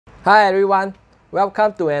Hi everyone,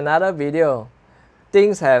 welcome to another video.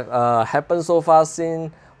 Things have happened so far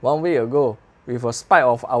since 1 week ago with a spike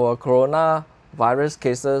of our coronavirus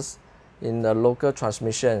cases in the local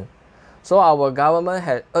transmission. So our government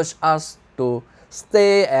had urged us to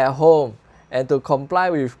stay at home and to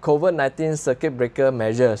comply with COVID-19 circuit breaker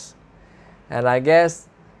measures. And I guess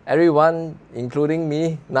everyone, including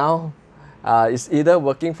me now, is either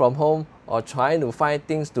working from home or trying to find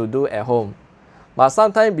things to do at home. But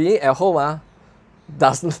sometimes being at home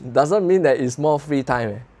doesn't mean that it's more free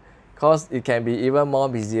time, because it can be even more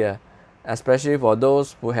busier, especially for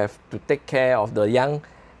those who have to take care of the young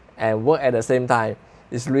and work at the same time.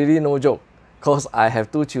 It's really no joke, because I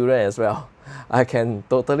have 2 children as well. I can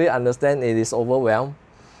totally understand it is overwhelmed.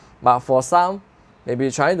 But for some,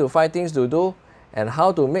 maybe trying to find things to do and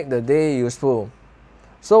how to make the day useful.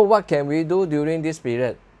 So what can we do during this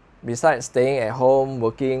period besides staying at home,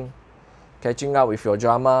 working, catching up with your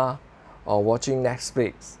drama, or watching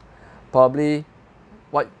Netflix? Probably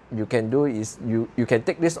what you can do is you can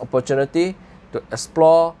take this opportunity to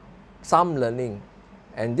explore some learning.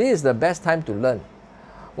 And this is the best time to learn.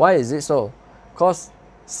 Why is it so? Because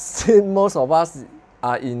since most of us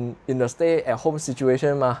are in a stay-at-home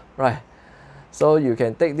situation, right? So you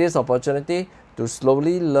can take this opportunity to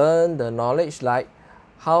slowly learn the knowledge like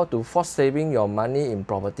how to force saving your money in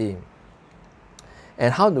property,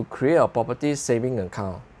 and how to create a property saving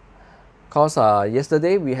account. Because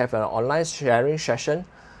yesterday we have an online sharing session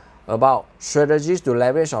about strategies to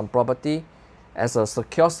leverage on property as a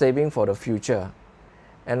secure saving for the future.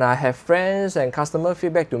 And I have friends and customers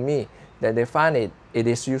feedback to me that they find it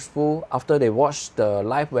is useful after they watched the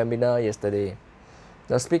live webinar yesterday.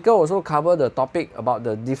 The speaker also covered the topic about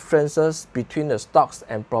the differences between the stocks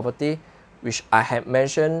and property, which I had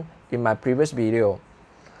mentioned in my previous video.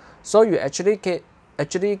 So you actually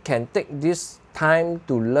can take this time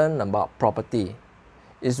to learn about property.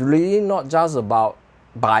 It's really not just about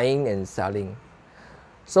buying and selling.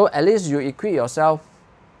 So at least you equip yourself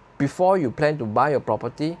before you plan to buy a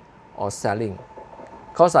property or selling.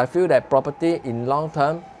 Because I feel that property in long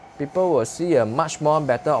term, people will see a much more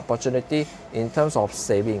better opportunity in terms of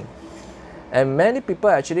saving. And many people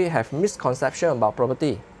actually have misconception about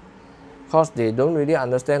property because they don't really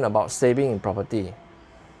understand about saving in property.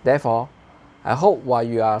 Therefore, I hope while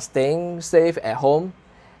you are staying safe at home,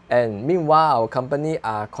 and meanwhile our company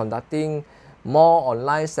are conducting more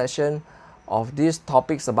online sessions of these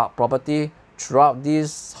topics about property throughout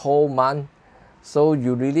this whole month, so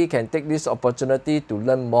you really can take this opportunity to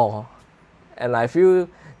learn more. And I feel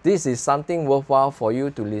this is something worthwhile for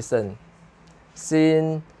you to listen,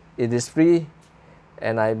 since it is free,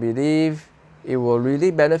 and I believe it will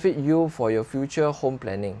really benefit you for your future home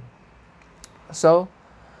planning. So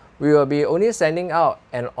we will be only sending out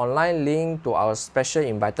an online link to our special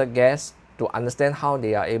invited guests to understand how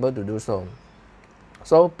they are able to do so.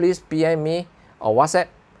 So please PM me or WhatsApp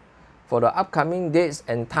for the upcoming dates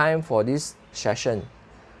and time for this session.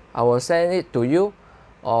 I will send it to you,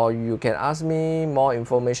 or you can ask me more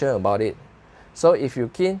information about it. So if you're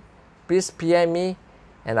keen, please PM me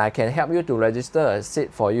and I can help you to register a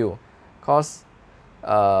seat for you, because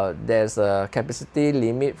there's a capacity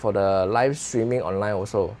limit for the live streaming online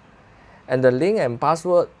also. And the link and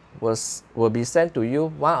password will be sent to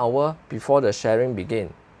you 1 hour before the sharing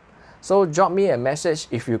begins. So drop me a message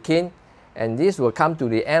if you can, and this will come to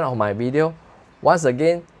the end of my video. Once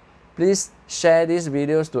again, please share these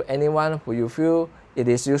videos to anyone who you feel it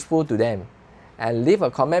is useful to them, and leave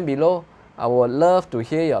a comment below. I would love to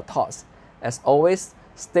hear your thoughts. As always,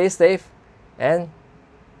 stay safe and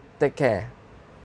take care.